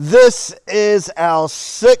This is our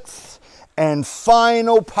sixth and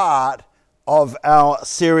final part of our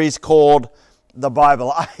series called The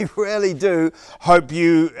Bible. I really do hope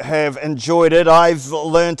you have enjoyed it. I've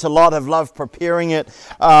learned a lot. I've loved preparing it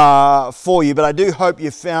for you, but I do hope you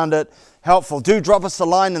found it helpful. Do drop us a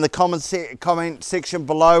line in the comment section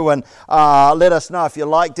below and let us know if you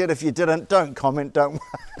liked it. If you didn't, don't comment.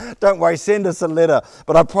 Don't worry. Send us a letter.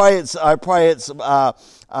 But I pray it's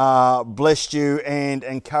blessed you and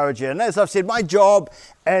encouraged you. And as I've said, my job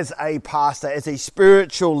as a pastor, as a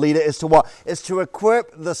spiritual leader, is to what? Is to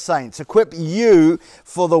equip the saints, equip you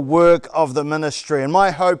for the work of the ministry. And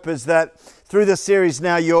my hope is that through this series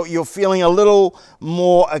now, you're feeling a little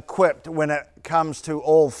more equipped when it comes to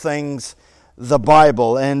all things the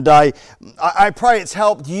Bible. And I pray it's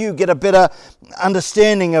helped you get a better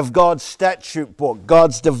understanding of God's statute book,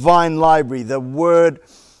 God's divine library, the Word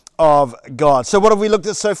of God. So what have we looked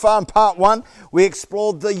at so far? In part 1, we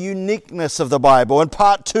explored the uniqueness of the Bible. In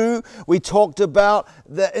part 2, we talked about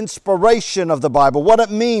the inspiration of the Bible, what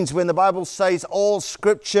it means when the Bible says all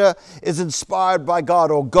Scripture is inspired by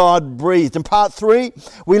God or God breathed. In part 3,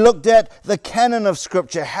 we looked at the canon of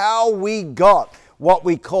Scripture, how we got what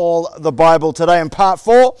we call the Bible today. In part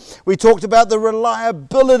 4, we talked about the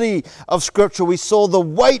reliability of Scripture. We saw the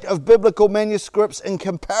weight of biblical manuscripts in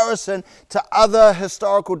comparison to other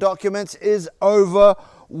historical documents is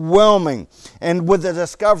overwhelming. And with the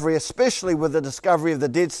discovery, especially with the discovery of the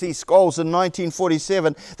Dead Sea Scrolls in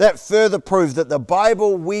 1947, that further proved that the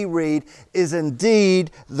Bible we read is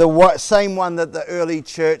indeed the same one that the early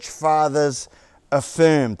church fathers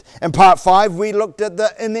affirmed. In part 5, we looked at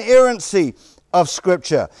the inerrancy of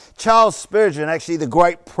Scripture. Charles Spurgeon, actually the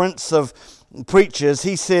great prince of preachers,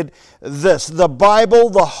 he said this: the Bible,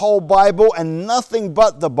 the whole Bible, and nothing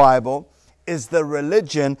but the Bible is the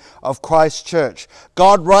religion of Christ's church.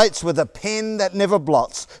 God writes with a pen that never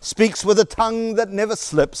blots, speaks with a tongue that never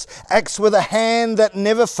slips, acts with a hand that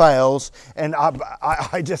never fails. And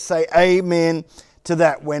I just say amen to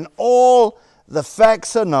that. When all the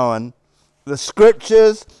facts are known, the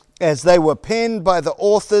Scriptures, as they were penned by the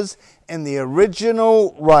authors in the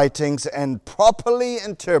original writings and properly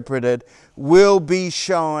interpreted, will be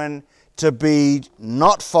shown to be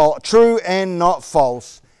true and not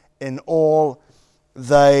false in all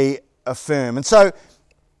they affirm. And so,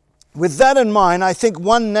 with that in mind, I think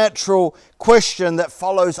one natural question that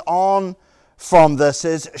follows on from this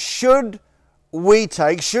is, should we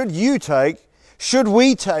take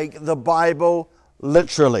the Bible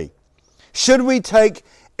literally? Should we take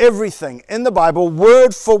everything in the Bible,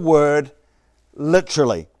 word for word,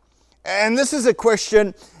 literally? And this is a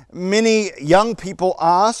question many young people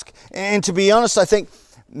ask, and to be honest, I think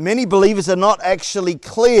many believers are not actually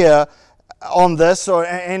clear on this,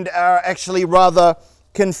 and are actually rather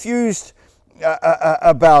confused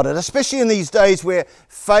about it, especially in these days where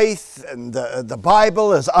faith and the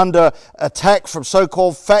Bible is under attack from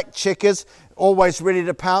so-called fact checkers, always ready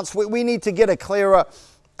to pounce. We need to get a clearer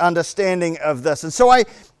understanding of this. And so I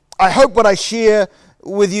hope what I share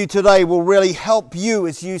with you today will really help you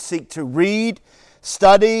as you seek to read,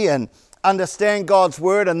 study, and understand God's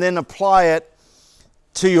Word and then apply it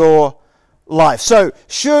to your life. So,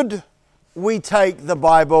 should we take the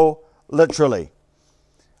Bible literally?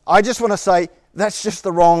 I just want to say that's just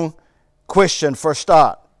the wrong question for a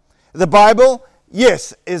start. The Bible,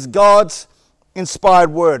 yes, is God's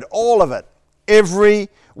inspired Word, all of it, every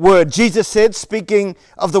word. Jesus said, speaking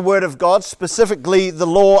of the Word of God, specifically the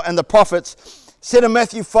law and the prophets, said in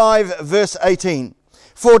Matthew 5 verse 18,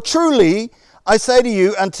 "For truly I say to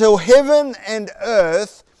you, until heaven and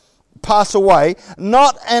earth pass away,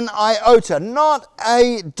 not an iota, not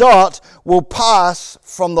a dot will pass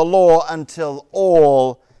from the law until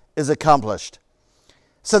all is accomplished."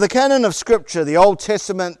 So the canon of Scripture, the Old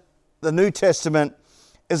Testament, the New Testament,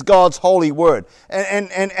 is God's holy word. And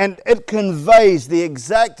it conveys the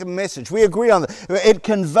exact message. We agree on that. It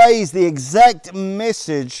conveys the exact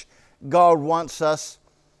message God wants us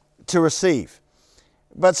to receive.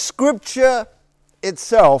 But Scripture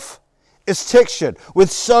itself is textured with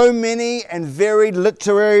so many and varied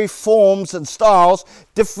literary forms and styles,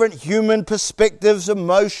 different human perspectives,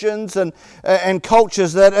 emotions, and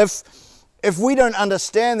cultures, that if we don't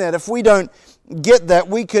understand that, if we don't get that,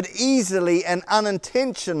 we could easily and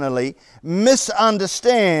unintentionally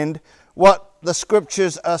misunderstand what the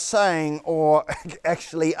Scriptures are saying or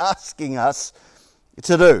actually asking us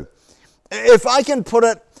to do. If I can put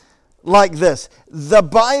it like this, the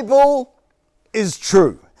Bible is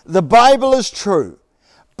true. The Bible is true,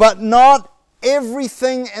 but not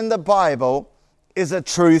everything in the Bible is a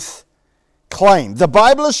truth claim. The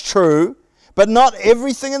Bible is true, But not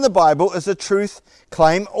everything in the Bible is a truth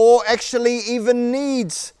claim or actually even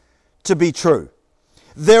needs to be true.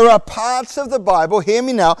 There are parts of the Bible, hear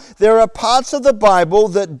me now, there are parts of the Bible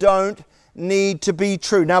that don't need to be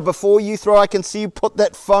true. Now before you throw, I can see you put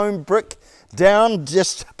that foam brick down,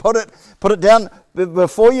 just put it down.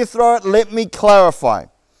 Before you throw it, let me clarify.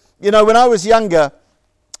 You know, when I was younger,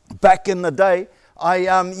 back in the day,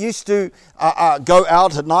 I used to go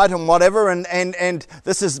out at night and whatever, and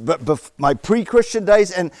this is my pre-Christian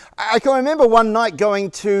days, and I can remember one night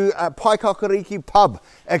going to Paikakariki pub,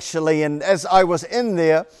 actually, and as I was in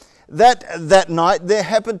there, that night, there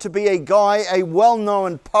happened to be a guy, a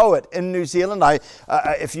well-known poet in New Zealand.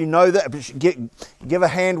 If you know that, give a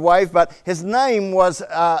hand wave. But his name was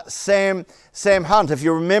Sam Hunt. If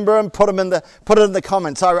you remember him, put it in the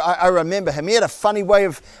comments. I remember him. He had a funny way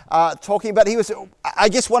of talking, but he was, I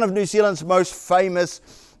guess, one of New Zealand's most famous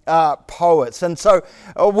poets. And so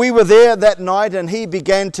we were there that night, and he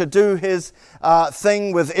began to do his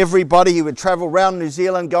thing with everybody. He would travel around New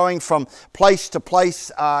Zealand, going from place to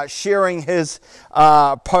place, sharing his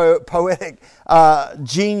poetic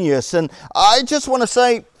genius. And I just want to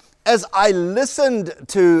say, as I listened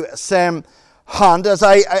to Sam Hunt, as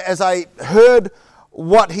I heard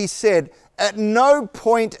what he said, at no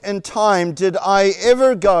point in time did I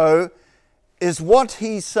ever go, is what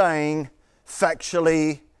he's saying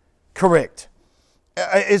factually correct?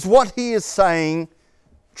 Is what he is saying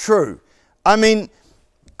true? I mean,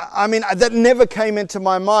 that never came into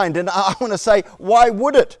my mind, and I want to say, why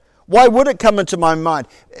would it? Why would it come into my mind?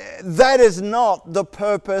 That is not the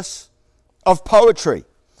purpose of poetry.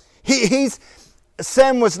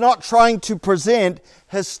 Sam was not trying to present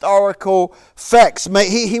historical facts.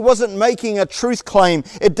 He wasn't making a truth claim.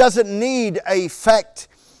 It doesn't need a fact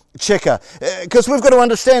checker, because we've got to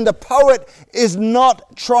understand the poet is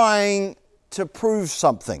not trying to prove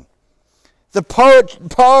something. The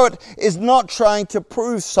poet is not trying to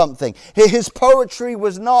prove something. His poetry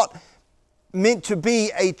was not meant to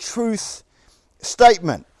be a truth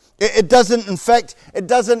statement. It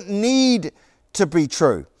doesn't need to be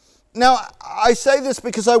true. Now, I say this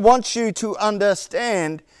because I want you to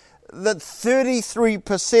understand that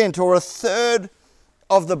 33% or a third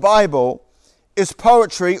of the Bible is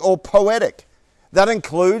poetry or poetic. That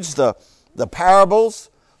includes the parables,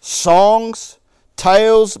 songs,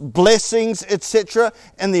 tales, blessings, etc.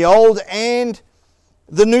 in the Old and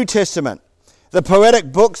the New Testament. The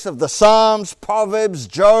poetic books of the Psalms, Proverbs,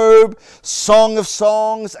 Job, Song of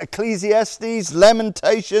Songs, Ecclesiastes,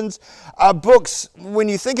 Lamentations are books, when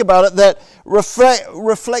you think about it, that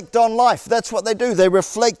reflect on life. That's what they do. They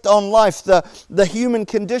reflect on life, the human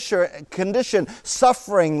condition,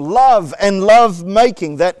 suffering, love, and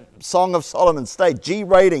love-making. That Song of Solomon stayed G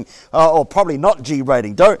rating, or probably not G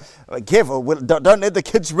rating. Don't let the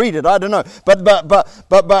kids read it. I don't know, but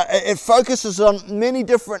it focuses on many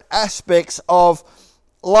different aspects of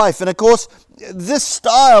life. And of course, this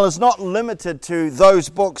style is not limited to those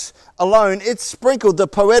books alone. It's sprinkled. The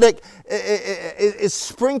poetic is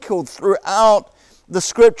sprinkled throughout the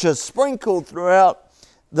Scriptures, sprinkled throughout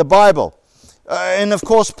the Bible. And of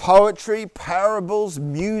course, poetry, parables,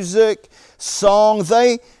 music, song,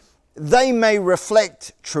 they may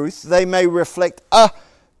reflect truth, they may reflect a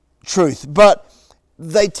truth, but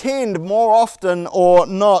they tend more often or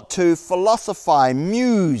not to philosophize,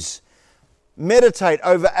 muse, meditate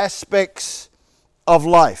over aspects of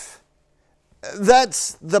life.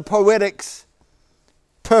 That's the poetic's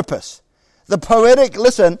purpose. The poetic,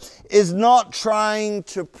 listen, is not trying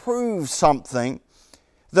to prove something.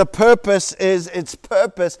 Its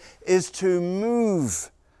purpose is to move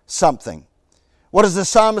something. What does the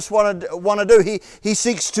psalmist want to do? He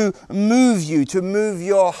seeks to move you, to move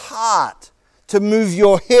your heart, to move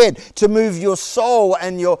your head, to move your soul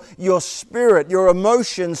and your spirit, your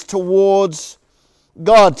emotions towards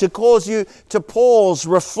God, to cause you to pause,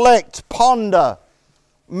 reflect, ponder,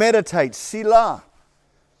 meditate, Selah.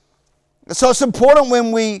 So it's important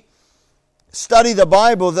when we study the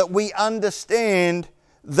Bible that we understand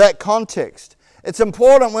that context. It's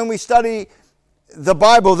important when we study the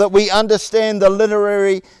Bible that we understand the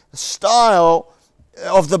literary style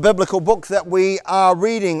of the biblical book that we are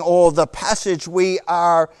reading or the passage we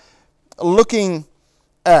are looking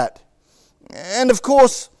at. And of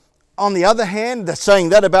course, on the other hand, they're saying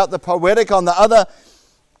that about the poetic. On the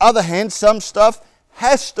other hand, some stuff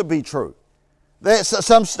has to be true.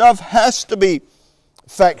 Some stuff has to be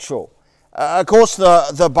factual. Of course,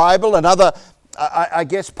 the Bible and other, I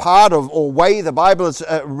guess, part of or way the Bible is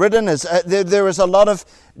written is there is a lot of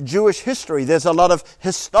Jewish history. There's a lot of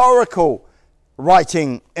historical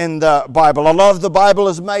writing in the Bible. A lot of the Bible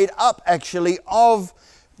is made up, actually, of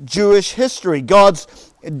Jewish history.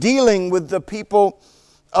 God's dealing with the people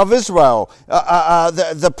of Israel,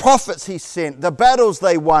 the prophets he sent, the battles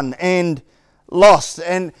they won and lost.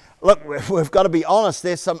 And look, we've got to be honest,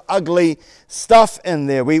 there's some ugly stuff in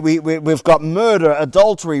there. We've got murder,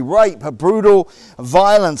 adultery, rape, brutal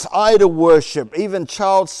violence, idol worship, even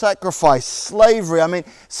child sacrifice, slavery. I mean,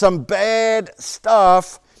 some bad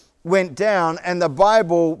stuff went down, and the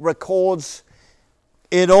Bible records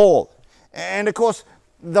it all. And of course,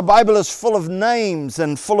 the Bible is full of names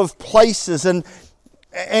and full of places, and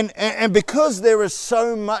because there is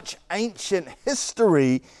so much ancient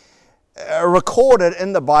history recorded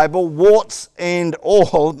in the Bible, warts and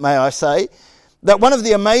all, may I say, that one of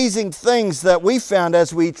the amazing things that we found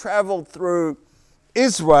as we traveled through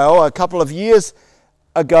Israel a couple of years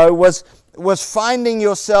ago was finding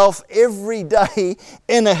yourself every day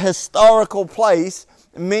in a historical place,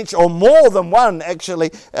 or more than one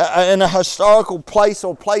actually, in a historical place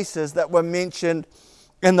or places that were mentioned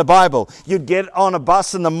in the Bible. You'd get on a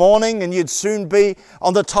bus in the morning and you'd soon be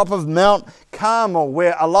on the top of Mount Carmel,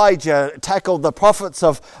 where Elijah tackled the prophets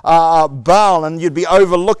of Baal, and you'd be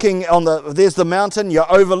overlooking there's the mountain,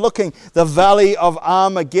 you're overlooking the valley of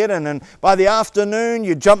Armageddon, and by the afternoon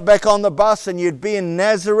you'd jump back on the bus and you'd be in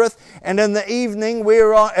Nazareth, and in the evening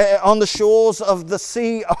we're on the shores of the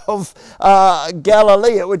Sea of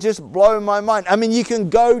Galilee. It would just blow my mind. I mean, you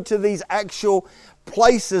can go to these actual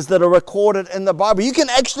places that are recorded in the Bible. You can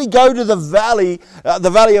actually go to the valley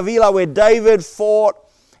of Elah, where David fought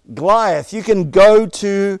Goliath. You can go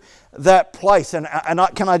to that place. And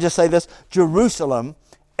can I just say this? Jerusalem,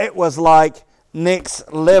 it was like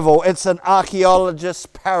next level. It's an archaeologist's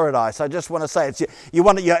paradise. I just want to say,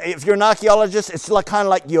 if you're an archaeologist, it's like kind of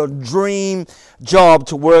like your dream job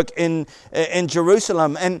to work in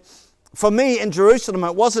Jerusalem. And for me, in Jerusalem,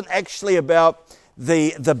 it wasn't actually about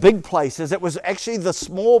the big places. It was actually the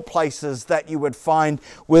small places that you would find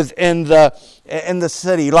within the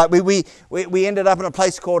city. Like we ended up in a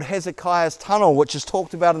place called Hezekiah's Tunnel, which is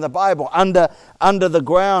talked about in the Bible, under the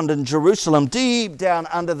ground in Jerusalem, deep down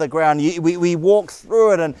under the ground. We walked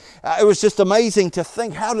through it, and it was just amazing to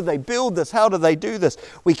think, how did they build this? How did they do this?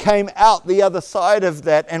 We came out the other side of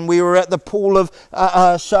that, and we were at the pool of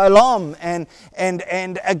Siloam, and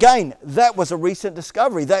again, that was a recent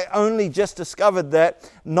discovery. They only just discovered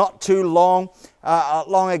that not too long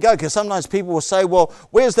ago, because sometimes people will say, well,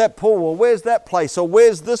 where's that pool, or where's that place, or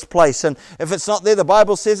where's this place, and if it's not there, the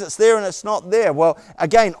Bible says it's there and it's not there. Well,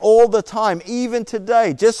 again, all the time, even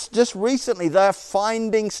today, just recently, they're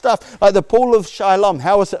finding stuff like the pool of Siloam.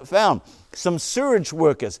 How was it found? Some sewage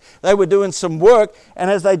workers, they were doing some work, and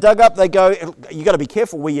as they dug up, they go, you got to be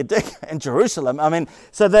careful where you dig in Jerusalem. I mean,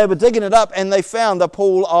 so they were digging it up, and they found the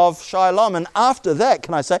pool of Siloam. And after that,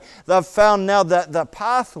 can I say, they've found now that the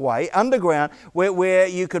pathway underground where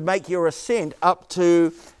you could make your ascent up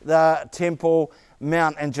to the Temple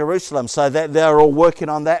Mount in Jerusalem. So that they're all working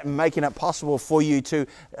on that and making it possible for you to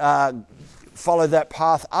follow that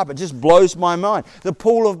path up. It just blows my mind. The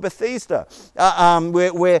pool of Bethesda,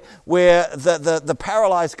 where the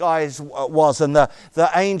paralyzed guy was, and the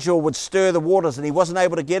angel would stir the waters, and he wasn't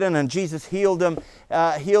able to get in, and Jesus healed him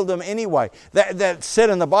anyway. That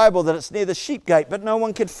said in the Bible that it's near the sheep gate, but no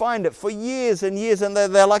one could find it for years and years, and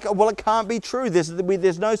they're like, well, it can't be true.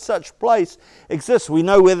 There's no such place exists. We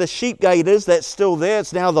know where the sheep gate is. That's still there.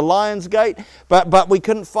 It's now the Lion's Gate, but we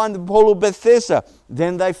couldn't find the pool of Bethesda.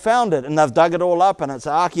 Then they found it, and they've dug it all up, and it's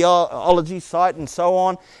an archaeology site and so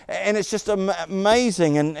on. And it's just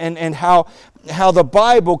amazing and how the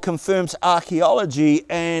Bible confirms archaeology,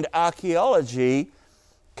 and archaeology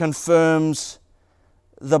confirms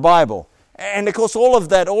the Bible. And of course, all of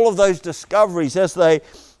those discoveries as they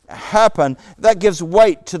happen, that gives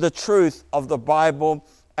weight to the truth of the Bible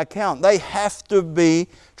account. They have to be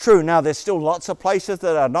true. Now, there's still lots of places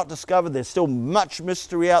that are not discovered. There's still much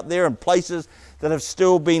mystery out there, and places that have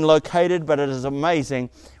still been located, but it is amazing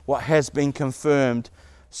what has been confirmed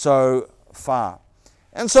so far.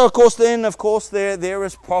 And so, of course, there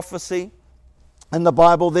is prophecy in the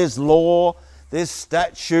Bible. There's law, there's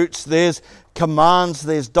statutes, there's commands,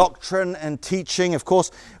 there's doctrine and teaching. Of course,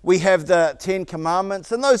 we have the 10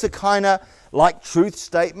 Commandments, and those are kind of like truth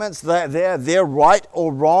statements. They're right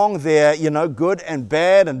or wrong. They're, good and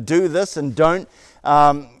bad, and do this and don't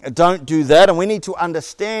do that. And we need to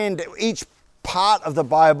understand each part of the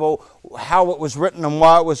Bible, how it was written and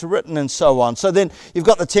why it was written, and so on. So then you've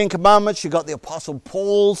got the 10 Commandments, you've got the Apostle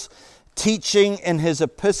Paul's teaching in his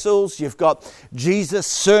epistles, you've got Jesus'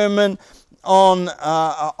 sermon on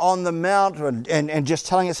the mount, and just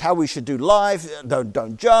telling us how we should do life.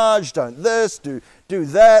 Don't judge, don't this, do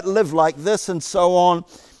that, live like this, and so on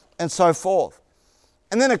and so forth.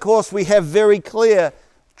 And then, of course, we have very clear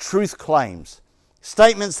truth claims,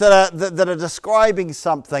 statements that are describing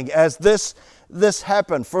something as this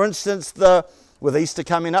happened. For instance, with Easter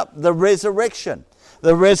coming up, the resurrection.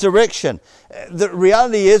 The resurrection. The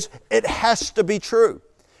reality is, it has to be true.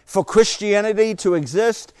 For Christianity to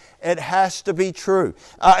exist, it has to be true.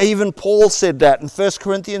 Even Paul said that in 1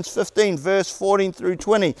 Corinthians 15, verse 14 through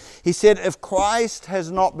 20. He said, if Christ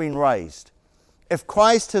has not been raised,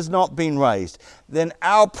 then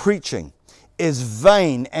our preaching is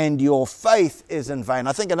vain and your faith is in vain.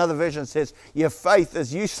 I think another version says your faith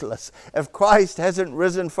is useless. If Christ hasn't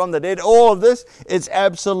risen from the dead, all of this is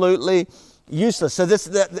absolutely useless. So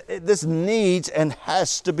this needs and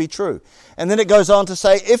has to be true. And then it goes on to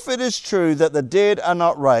say, if it is true that the dead are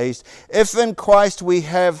not raised, if in Christ we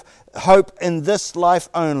have hope in this life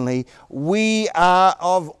only, we are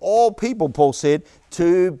of all people, Paul said,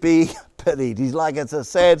 to be pitied. He's like, it's a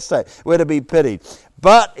sad state. We're to be pitied.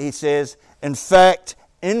 But, he says, in fact,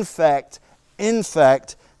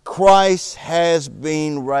 Christ has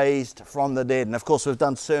been raised from the dead. And of course, we've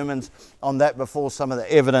done sermons on that before, some of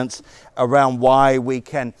the evidence around why we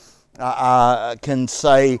can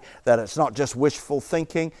say that it's not just wishful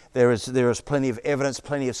thinking. There is plenty of evidence,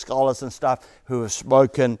 plenty of scholars and stuff who have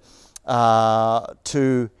spoken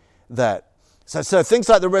to that. So things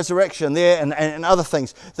like the resurrection there and other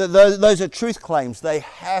things, those are truth claims. They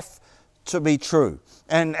have to be true.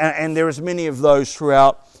 And there is many of those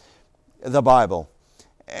throughout the Bible.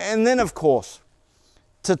 And then, of course,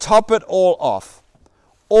 to top it all off,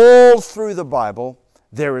 all through the Bible,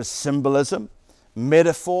 there is symbolism,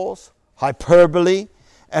 metaphors, hyperbole,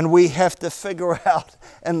 and we have to figure out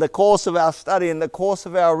in the course of our study, in the course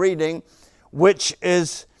of our reading, which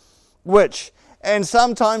is which. And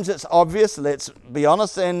sometimes it's obvious, let's be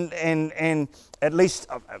honest, and at least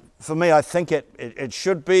for me, I think it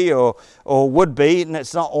should be or would be, and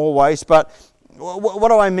it's not always, but what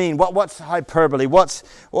do I mean? What's hyperbole? What's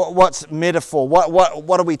metaphor?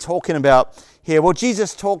 What are we talking about here? Well,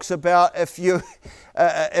 Jesus talks about if your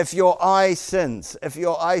eye sins,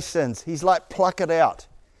 he's like, pluck it out.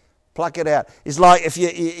 Pluck it out. It's like if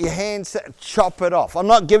your hands, chop it off. I'm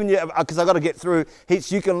not giving you, because I've got to get through.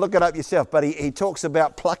 You can look it up yourself, but he talks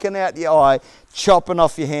about plucking out your eye, chopping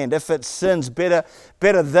off your hand. If it sins, better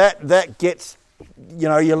that gets,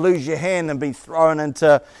 you lose your hand than be thrown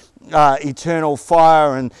into eternal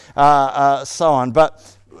fire and so on.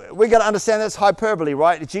 But we got to understand that's hyperbole,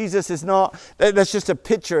 right? Jesus is not, that's just a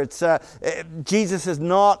picture. It's Jesus is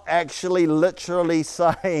not actually literally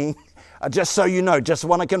saying, just so you know, just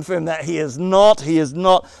want to confirm that he is not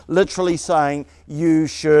literally saying you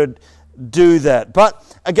should do that. But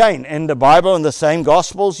again, in the Bible, in the same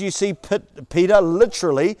Gospels, you see Peter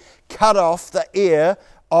literally cut off the ear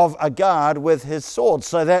of a guard with his sword.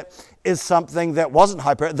 So that is something that wasn't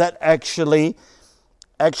hyperbole, that actually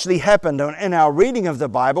happened. And in our reading of the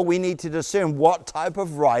Bible, we need to discern what type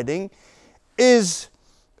of writing is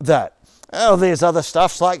that. Oh, there's other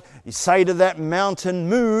stuff like you say to that mountain,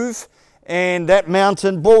 move, and that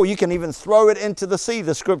mountain ball, you can even throw it into the sea,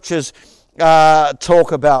 the scriptures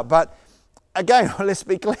talk about. But again, let's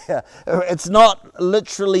be clear. It's not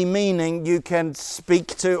literally meaning you can speak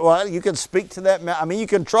to that mountain. I mean, you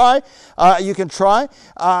can try,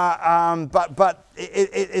 but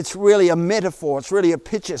it's really a metaphor. It's really a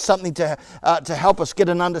picture, something to help us get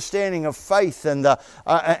an understanding of faith and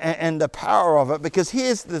the power of it. Because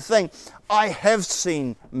here's the thing. I have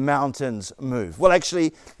seen mountains move. Well,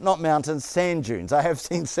 actually, not mountains, sand dunes. I have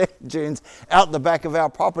seen sand dunes out the back of our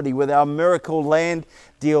property with our Miracle Land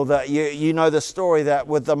deal. That you know the story that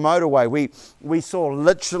with the motorway, we saw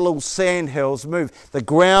literal sand hills move. The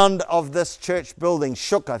ground of this church building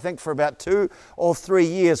shook, I think, for about 2 or 3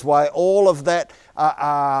 years, while all of that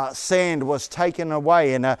sand was taken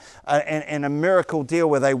away in a miracle deal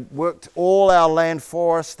where they worked all our land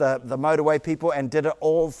for us, the motorway people, and did it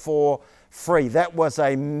all for free. That was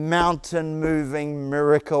a mountain moving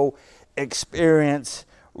miracle experience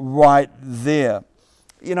right there.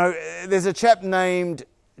 You know, there's a chap named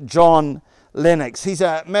John Lennox. He's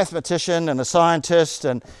a mathematician and a scientist,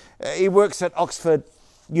 and he works at Oxford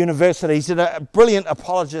University. He's a brilliant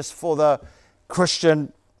apologist for the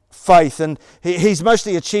Christian faith, and he's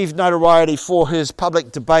mostly achieved notoriety for his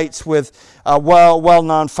public debates with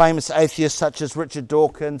well-known famous atheists such as Richard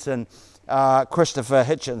Dawkins and Christopher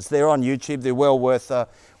Hitchens. They're on YouTube. They're well worth a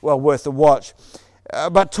watch.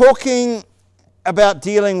 But talking about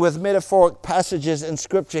dealing with metaphoric passages in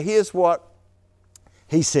Scripture, here's what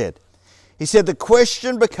he said. He said, the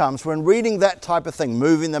question becomes, when reading that type of thing,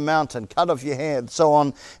 moving the mountain, cut off your hand, so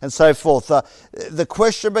on and so forth, the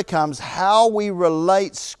question becomes how we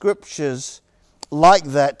relate Scriptures like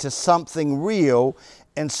that to something real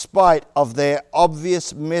in spite of their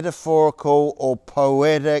obvious metaphorical or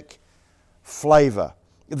poetic flavor.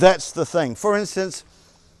 That's the thing. For instance,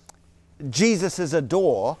 Jesus is a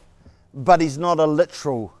door, but he's not a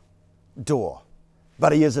literal door,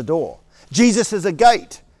 but he is a door. Jesus is a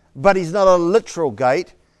gate, but he's not a literal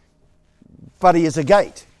gate, but he is a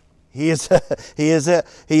gate. He is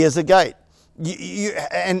a gate.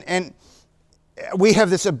 And we have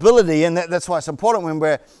this ability, and that's why it's important when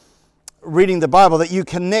we're reading the Bible, that you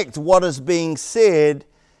connect what is being said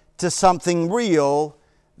to something real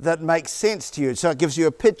that makes sense to you. So it gives you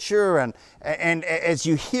a picture, and as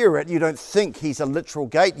you hear it, you don't think he's a literal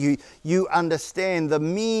gate. You understand the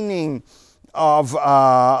meaning of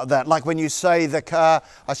that. Like when you say the car,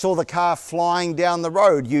 I saw the car flying down the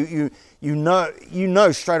road. You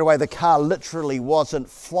know straight away the car literally wasn't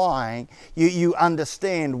flying. You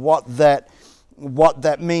understand what that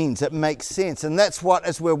means. It makes sense. And that's what,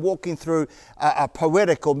 as we're walking through a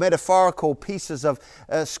poetic or metaphorical pieces of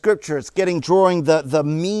Scripture, it's drawing the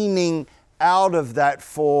meaning out of that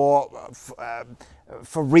for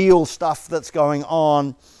real stuff that's going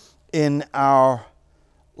on in our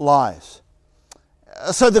lives.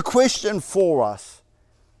 So the question for us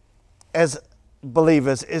as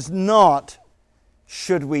believers is not,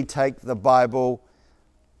 should we take the Bible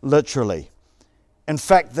literally? In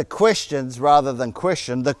fact, the questions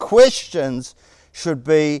should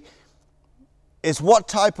be, is what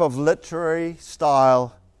type of literary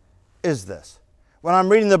style is this? When I'm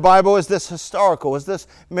reading the Bible, is this historical? Is this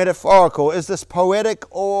metaphorical? Is this poetic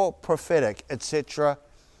or prophetic? Etc.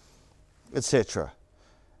 etc.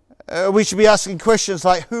 We should be asking questions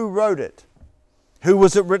like, who wrote it? Who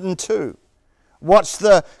was it written to? What's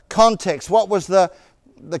the context? What was the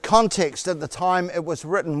context at the time it was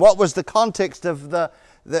written? What was the context of the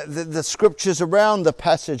scriptures around the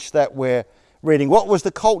passage that we're reading? What was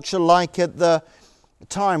the culture like at the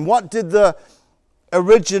time? What did the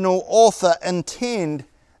original author intend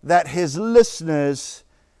that his listeners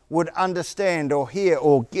would understand or hear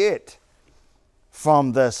or get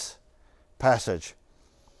from this passage?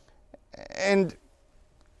 And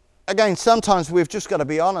again, sometimes we've just got to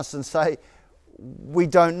be honest and say, we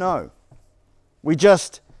don't know. We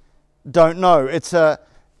just don't know. It's a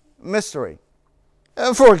mystery.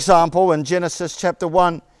 For example, in Genesis chapter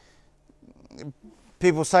 1,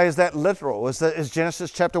 people say, is that literal? Is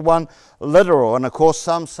Genesis chapter 1 literal? And of course,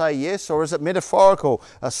 some say yes, or is it metaphorical?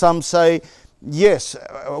 Some say yes.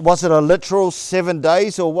 Was it a literal 7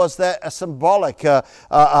 days, or was that a symbolic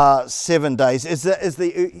 7 days? Is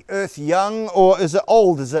the earth young, or is it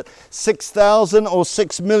old? Is it 6,000 or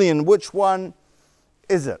 6 million? Which one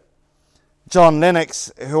is it? John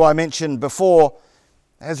Lennox, who I mentioned before,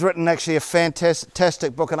 has written actually a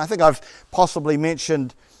fantastic book, and I think I've possibly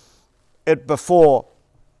mentioned it before,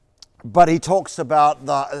 but he talks about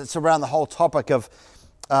it's around the whole topic of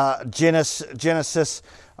Genesis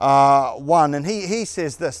 1, and he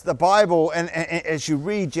says this: the Bible, and as you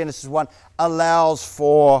read Genesis 1, allows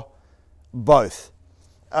for both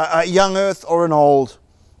a young earth or an old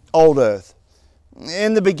earth.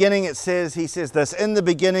 In the beginning, he says this: in the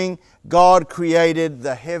beginning, God created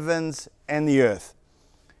the heavens and the earth.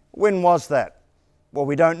 When was that? Well,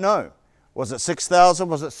 we don't know. Was it 6,000?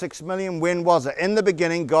 Was it 6 million? When was it? In the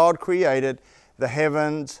beginning, God created the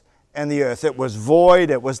heavens and the earth. It was void,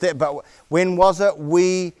 it was there. But when was it?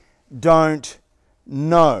 We don't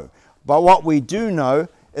know. But what we do know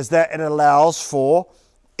is that it allows for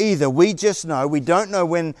either. We just know, we don't know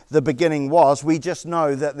when the beginning was, we just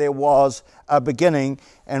know that there was a beginning,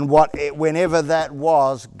 and whenever that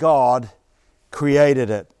was, God created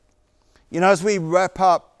it. You know, as we wrap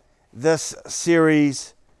up this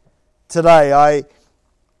series today,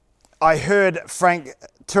 I heard Frank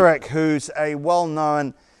Turek, who's a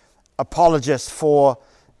well-known apologist for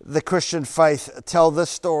the Christian faith, tell this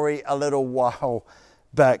story a little while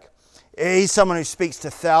back. He's someone who speaks to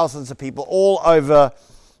thousands of people all over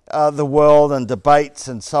the world and debates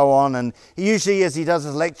and so on. And usually as he does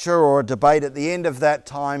his lecture or a debate, at the end of that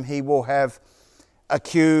time, he will have a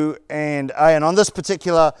Q&A. And on this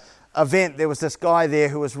particular event, there was this guy there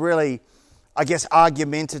who was really, I guess,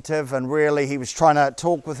 argumentative, and really he was trying to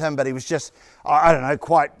talk with him, but he was just, I don't know,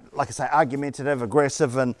 quite, like I say, argumentative,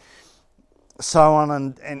 aggressive, and so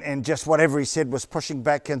on, and just whatever he said was pushing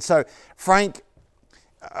back. And so Frank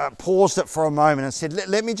paused it for a moment and said,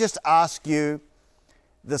 let me just ask you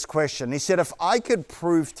this question. He said, if I could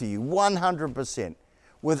prove to you 100%,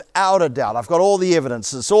 without a doubt, I've got all the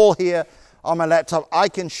evidence, it's all here on my laptop, I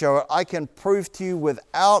can show it, I can prove to you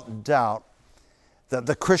without doubt that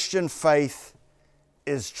the Christian faith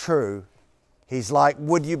is true. He's like,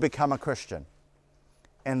 would you become a Christian?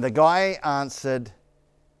 And the guy answered,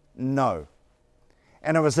 no.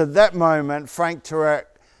 And it was at that moment Frank Turek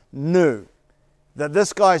knew that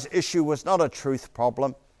this guy's issue was not a truth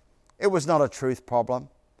problem. It was not a truth problem.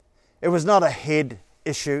 It was not a head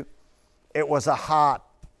issue. It was a heart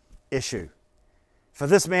issue. For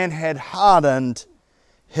this man had hardened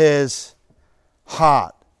his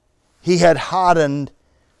heart. He had hardened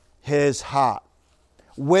his heart.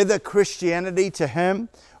 Whether Christianity to him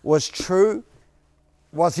was true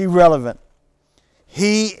was irrelevant.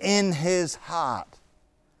 He in his heart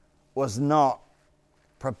was not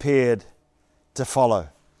prepared to follow.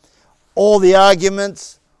 All the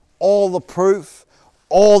arguments, all the proof,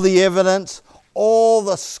 all the evidence, all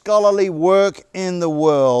the scholarly work in the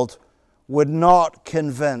world would not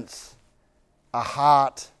convince a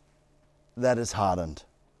heart that is hardened.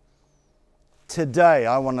 Today,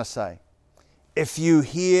 I want to say, if you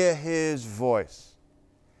hear His voice,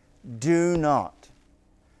 do not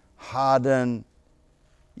harden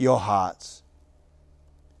your hearts.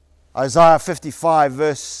 Isaiah 55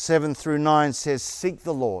 verse 7 through 9 says, seek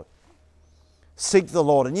the Lord. Seek the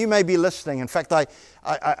Lord. And you may be listening. In fact,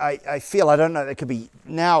 I feel, I don't know, it could be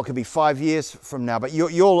now, it could be 5 years from now, but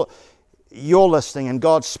you're listening and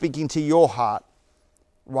God's speaking to your heart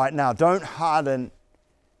right now. Don't harden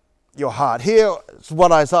your heart. Here's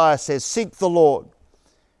what Isaiah says, seek the Lord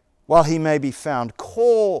while He may be found.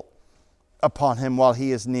 Call upon Him while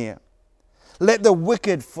He is near. Let the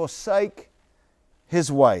wicked forsake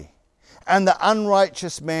his way, and the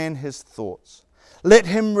unrighteous man his thoughts. Let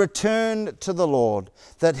him return to the Lord,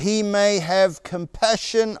 that He may have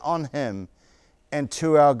compassion on him, and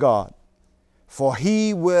to our God, for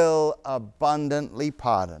He will abundantly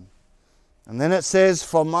pardon. And then it says,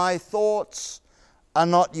 for my thoughts are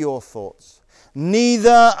not your thoughts,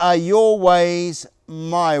 neither are your ways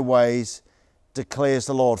my ways, declares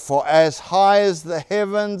the Lord. For as high as the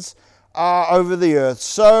heavens are over the earth,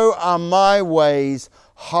 so are my ways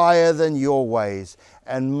higher than your ways,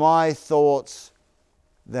 and my thoughts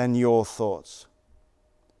than your thoughts.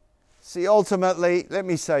 See, ultimately, let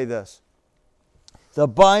me say this. The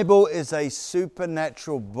Bible is a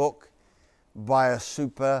supernatural book by a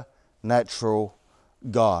supernatural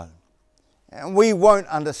God. And we won't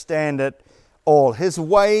understand it all. His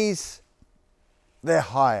ways, they're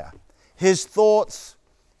higher. His thoughts,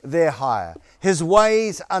 they're higher. His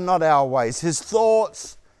ways are not our ways. His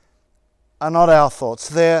thoughts are not our thoughts.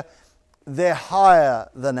 They're higher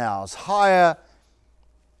than ours, higher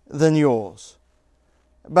than yours.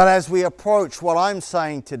 But as we approach what I'm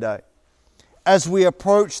saying today, as we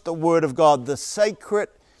approach the Word of God, the sacred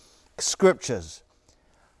Scriptures,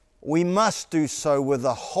 we must do so with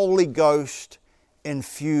a Holy Ghost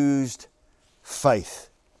infused faith,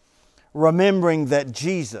 remembering that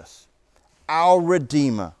Jesus, our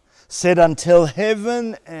Redeemer, said, until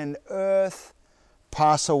heaven and earth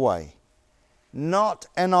pass away, not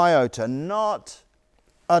an iota, not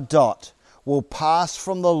a dot will pass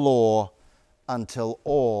from the law until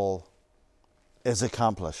all is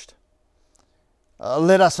accomplished.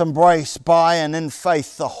 Let us embrace by and in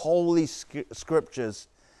faith the Holy Scriptures,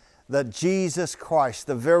 that Jesus Christ,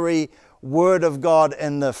 the very Word of God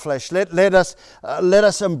in the flesh, let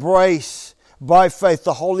us embrace by faith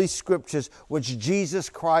the Holy Scriptures which Jesus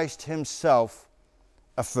Christ Himself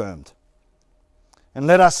affirmed. And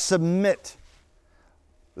let us submit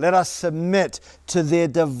to their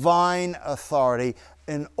divine authority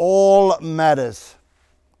in all matters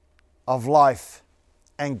of life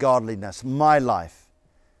and godliness, my life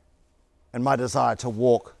and my desire to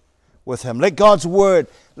walk with Him. Let God's Word,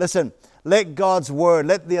 listen, let God's Word,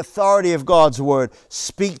 let the authority of God's Word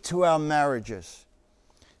speak to our marriages,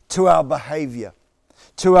 to our behavior,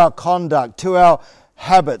 to our conduct, to our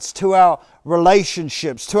habits, to our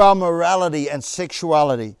relationships, to our morality and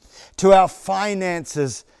sexuality, to our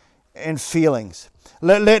finances and feelings.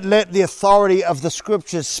 Let the authority of the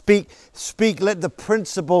Scriptures speak. Let the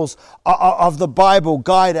principles of the Bible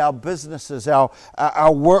guide our businesses,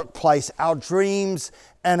 our workplace, our dreams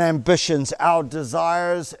and ambitions, our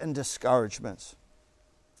desires and discouragements.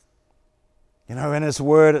 You know, in His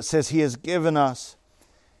Word it says He has given us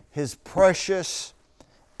His precious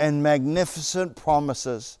and magnificent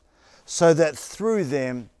promises, so that through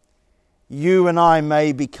them you and I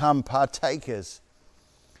may become partakers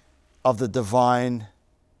of the divine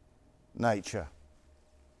nature.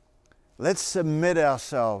 Let's submit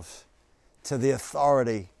ourselves to the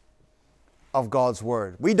authority of God's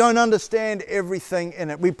Word. We don't understand everything in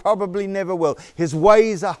it. We probably never will. His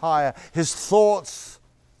ways are higher. His thoughts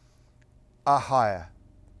are higher.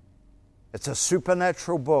 It's a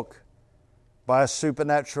supernatural book by a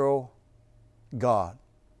supernatural God.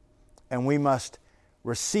 And we must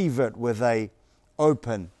receive it with a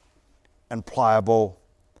open and pliable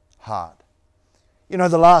heart. You know,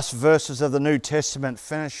 the last verses of the New Testament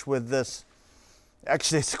finish with this.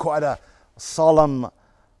 Actually, it's quite a solemn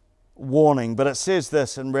warning, but it says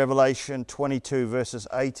this in Revelation 22, verses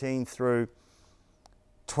 18 through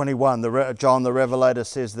 21. John the Revelator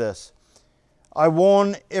says this: I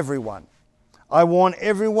warn everyone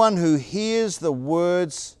who hears the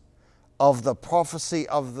words of the prophecy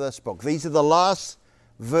of this book. These are the last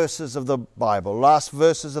verses of the Bible, last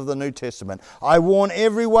verses of the New Testament. I warn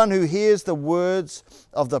everyone who hears the words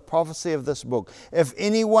of the prophecy of this book. If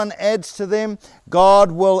anyone adds to them,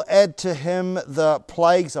 God will add to him the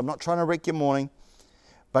plagues. I'm not trying to wreck your morning,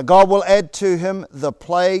 but God will add to him the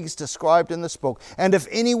plagues described in this book. And if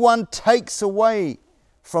anyone takes away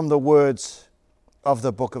from the words of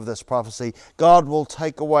the book of this prophecy, God will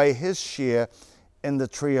take away his share in the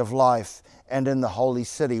tree of life and in the holy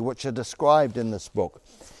city, which are described in this book.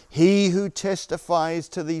 He who testifies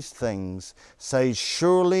to these things says,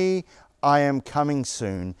 surely I am coming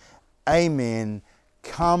soon. Amen.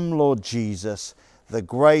 Come, Lord Jesus. The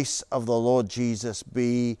grace of the Lord Jesus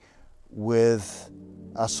be with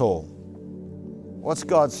us all. What's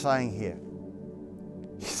God saying here?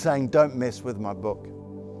 He's saying, don't mess with my book.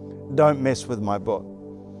 Don't mess with my book.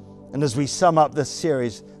 And as we sum up this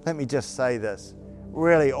series, let me just say this.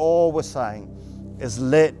 Really, all we're saying is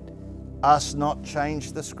let us not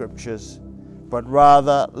change the Scriptures, but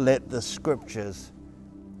rather let the Scriptures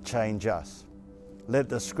change us. Let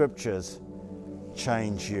the Scriptures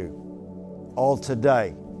change you. All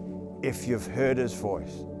today, if you've heard His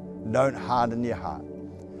voice, don't harden your heart.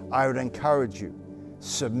 I would encourage you,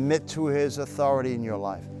 submit to His authority in your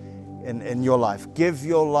life. In your life, give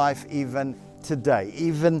your life even today,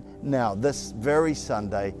 even now, this very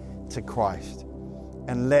Sunday, to Christ,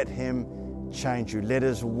 and let Him change you. Let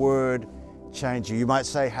His word change you. You might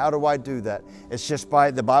say, how do I do that? It's just by,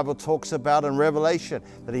 the Bible talks about in Revelation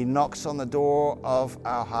that He knocks on the door of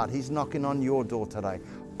our heart. He's knocking on your door today.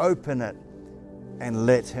 Open it and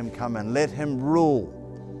let Him come in. Let Him rule.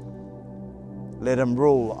 Let Him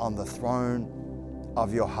rule on the throne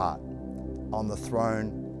of your heart, on the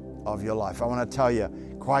throne of your life. I want to tell you,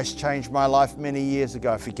 Christ changed my life many years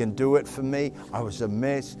ago. If He can do it for me, I was a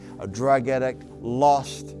mess, a drug addict,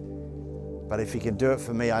 lost. But if He can do it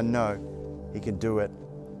for me, I know He can do it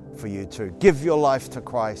for you too. Give your life to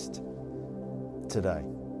Christ today.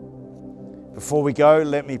 Before we go,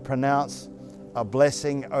 let me pronounce a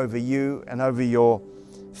blessing over you and over your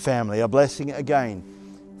family. A blessing again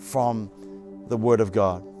from the Word of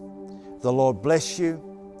God. The Lord bless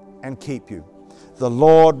you and keep you. The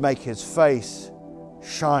Lord make His face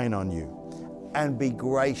shine on you and be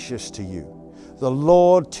gracious to you. The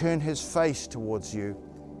Lord turn His face towards you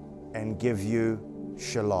and give you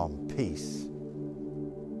shalom, peace.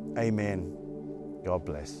 Amen. God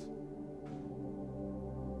bless.